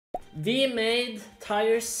We made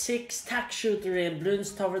Tier 6 Tack Shooter in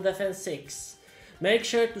Bloons Tower Defense 6. Make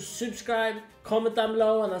sure to subscribe, comment down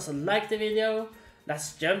below and also like the video.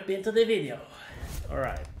 Let's jump into the video.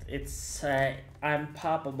 Alright, it's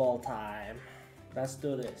Impoppable time. Let's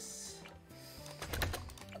do this.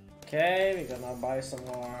 Okay, we're gonna buy some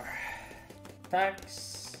more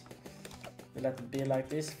packs. We let it be like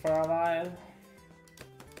this for a while.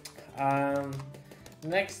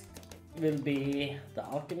 Next will be the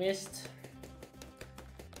alchemist.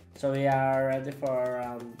 So we are ready for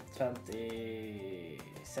around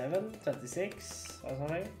 27, 26 or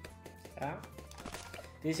something. Yeah.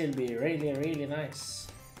 This will be really nice.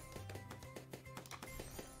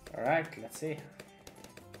 Alright, let's see.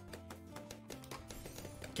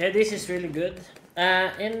 Okay, this is really good.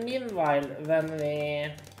 In meanwhile, when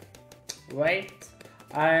we wait,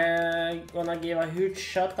 I'm gonna give a huge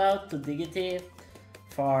shout out to Digity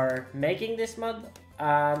for making this mod,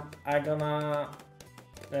 and I'm gonna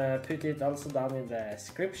put it also down in the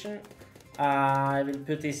description. I will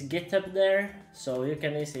put his GitHub there so you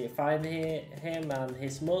can easily find him and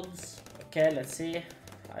his mods. Okay, let's see.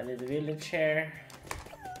 I need a village here.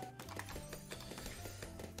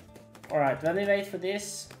 Alright, when we wait for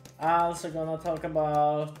this, I'm also gonna talk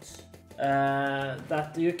about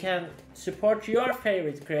that you can support your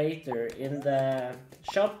favorite creator in the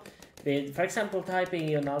shop with, for example, typing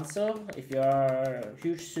Jonanzo if you're a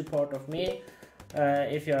huge support of me.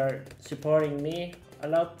 If you're supporting me a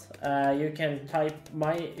lot, you can type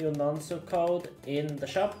my Jonanzo code in the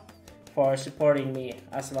shop for supporting me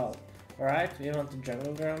as well. Alright, we want the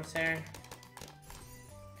jungle drums here.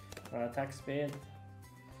 Our attack speed.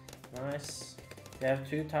 Nice. We have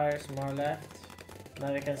 2 tires more left.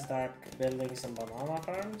 Now we can start building some banana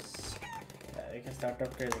farms. We can start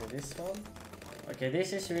upgrading this one. Okay,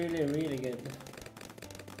 this is really good.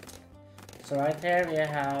 So right here we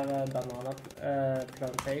have a banana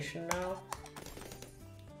plantation now.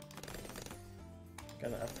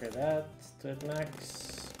 Gonna upgrade that to its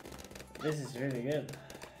max. This is really good.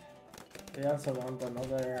 We also want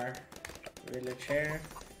another village here.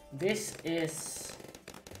 This is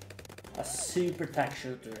a super tack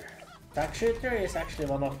shooter. Tack shooter is actually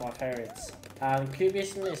one of my favorites. And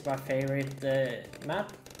Cubism is my favorite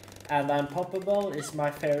map. And Impoppable is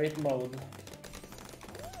my favorite mode.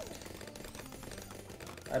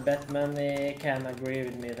 I bet many can agree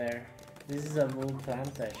with me there. This is a wool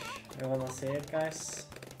plantage. You wanna see it, guys?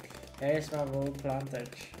 Here's my wool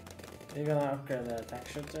plantage. We're gonna upgrade the tack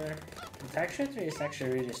shooter. The tack shooter is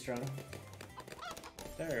actually really strong.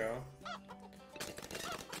 There we go.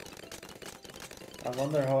 I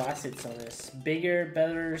wonder how acid zone is. Bigger,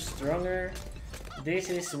 better, stronger. This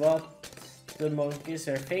is what the monkeys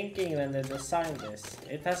are thinking when they designed this.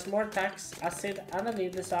 It has more tax, acid, and a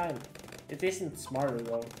neat design. It isn't smarter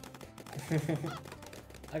though.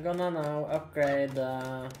 I'm gonna now upgrade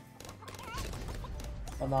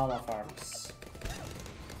banana farms.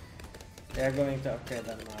 They are going to upgrade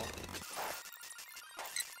them now.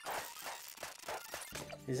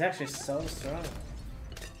 He's actually so strong.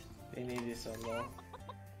 We need this one though.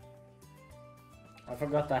 I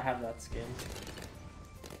forgot I have that skin.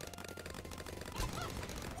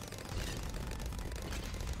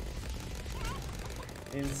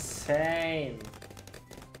 Insane.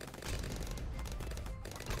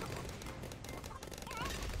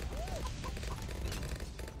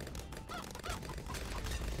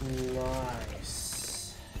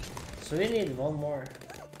 Nice. So we need one more.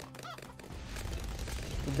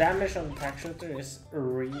 The damage on the tack shooter is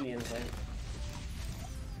really insane.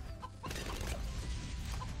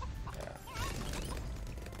 Yeah.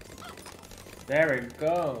 There we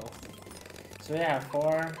go. So we have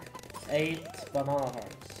 8 banana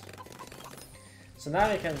farms. So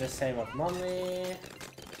now we can just save up money.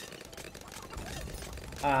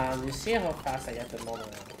 And you see how fast I get the money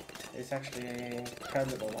now. It's actually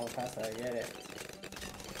incredible how fast I get it.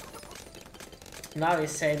 Now we're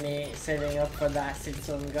saving up for the acid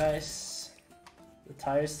zone, guys. The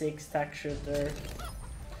Tier 6 Tack Shooter.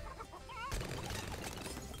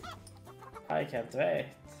 I can't wait.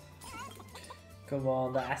 Come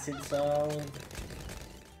on, the acid zone.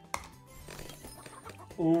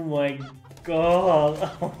 Oh my god.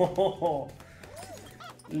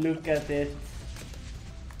 Look at it.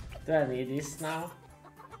 Do I need this now?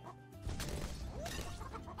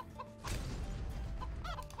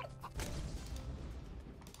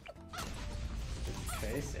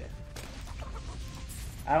 Crazy.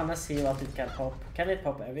 I wanna see what it can pop. Can it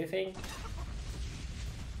pop everything?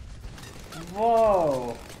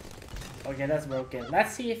 Whoa! Okay, that's broken.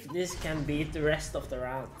 Let's see if this can beat the rest of the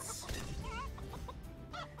rounds.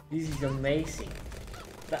 This is amazing.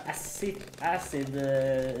 the acid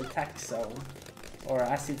attack zone or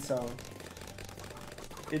acid zone.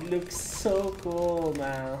 It looks so cool,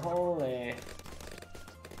 man. Holy,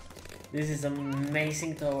 this is an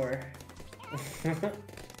amazing tower.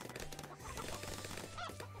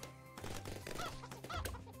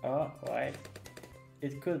 Oh, wait.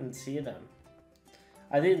 It couldn't see them.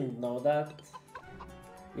 I didn't know that.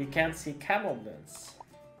 You can't see camel Bloons.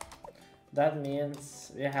 That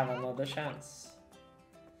means we have another chance.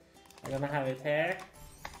 I'm gonna have it here.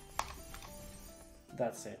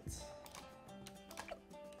 That's it.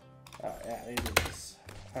 Oh yeah, it is.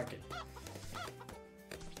 Fuck it.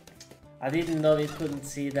 I didn't know it couldn't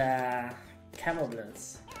see the camel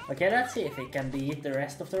Bloons. Okay, let's see if it can beat the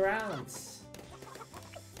rest of the rounds.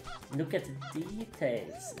 Look at the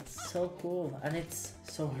details. It's so cool and it's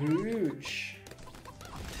so huge.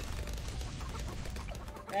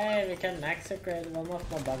 Hey, we can max upgrade one of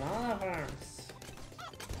my banana farms.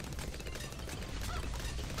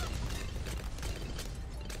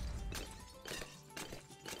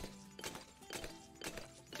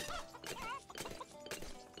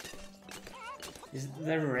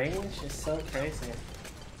 The range is so crazy.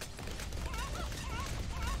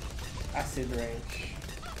 Acid range.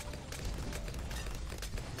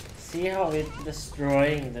 See how it's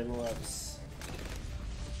destroying the mobs.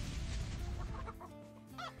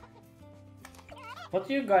 What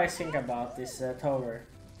do you guys think about this tower?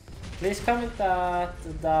 Please comment that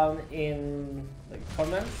down in the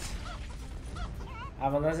comments. I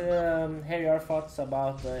wanna hear your thoughts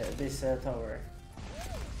about this tower.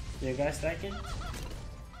 Do you guys like it?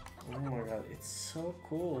 Oh my god, it's so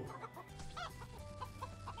cool.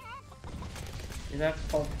 It has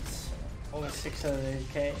popped over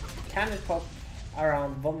 600k. Can it pop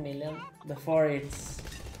around 1 million before it's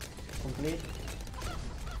complete?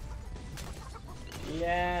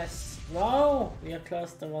 Yes! No! We are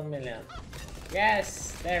close to 1 million.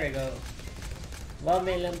 Yes! There we go. 1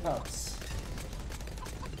 million pops.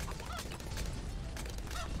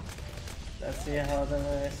 Let's see how the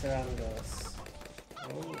next round goes.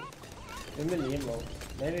 Oh, unbelievable.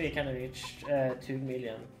 Maybe we can reach 2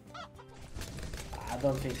 million. I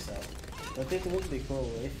don't think so. But it would be cool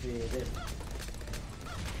if we did.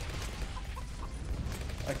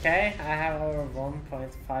 Okay, I have over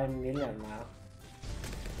 1.5 million now.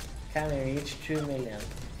 Can we reach 2 million?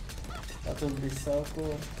 That would be so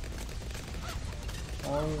cool.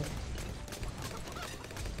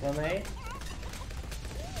 1.8.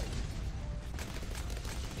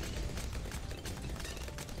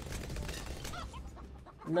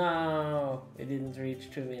 No, we didn't reach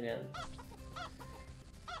 2 million.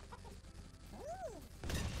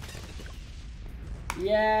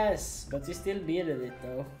 Yes, but we still beat it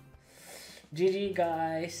though. GG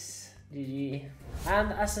guys, GG.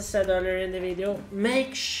 And as I said earlier in the video,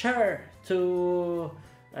 make sure to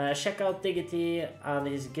check out Diggity on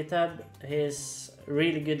his GitHub. He's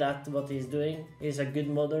really good at what he's doing. He's a good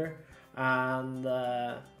modder, and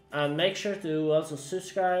make sure to also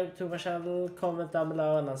subscribe to my channel, comment down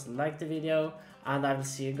below, and also like the video. And I will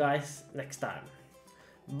see you guys next time.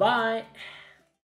 Bye.